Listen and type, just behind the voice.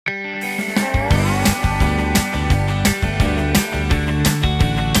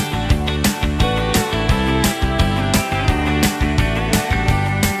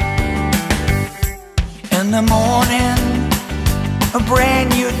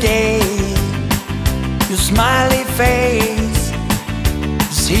day. Your smiley face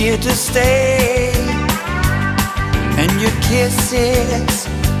is here to stay, and your kisses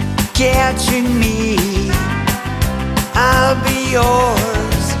catching me. I'll be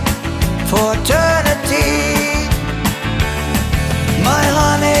yours for eternity. My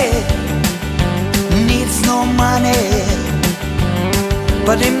honey needs no money,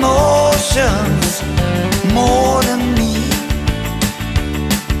 but emotions more than me.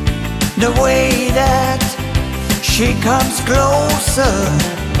 The way that she comes closer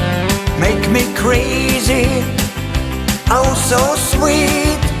make me crazy, oh so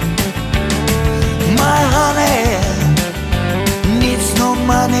sweet. My honey needs no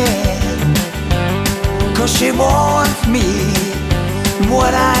money, 'cause she wants me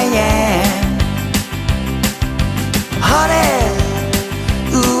what I am. Honey,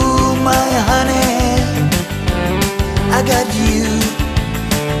 ooh my honey, I got you,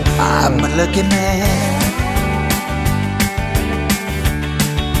 I'm a lucky man.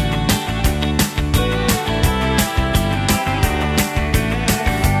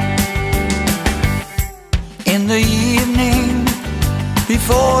 In the evening,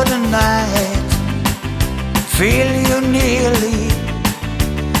 before the night, feel you nearly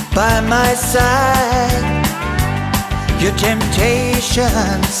by my side. Your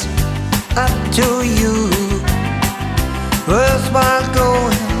temptations up to you, worthwhile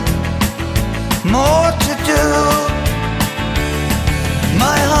going, more to do.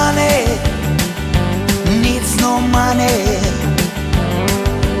 My honey needs no money,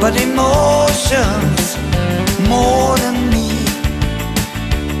 but emotions more than me.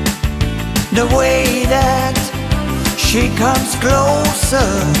 The way that she comes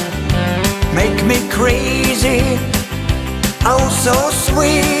closer make me crazy, oh so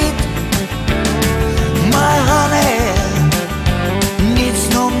sweet. My honey needs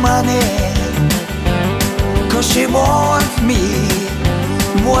no money, 'cause she wants me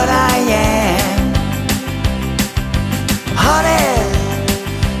what I am. Honey,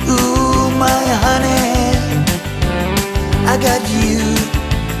 ooh my honey, I got you.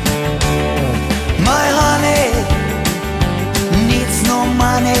 My honey needs no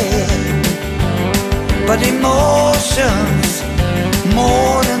money, but emotions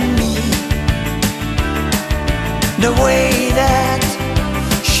more than me. The way that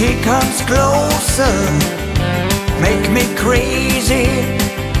she comes closer make me crazy,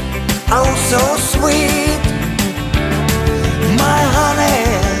 oh so sweet. My honey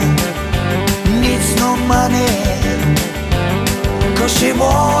needs no money, 'cause she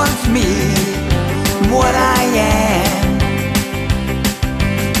wants me what I am.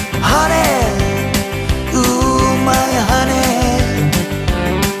 Honey, ooh my honey,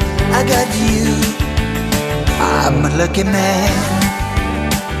 I got you, I'm a lucky man.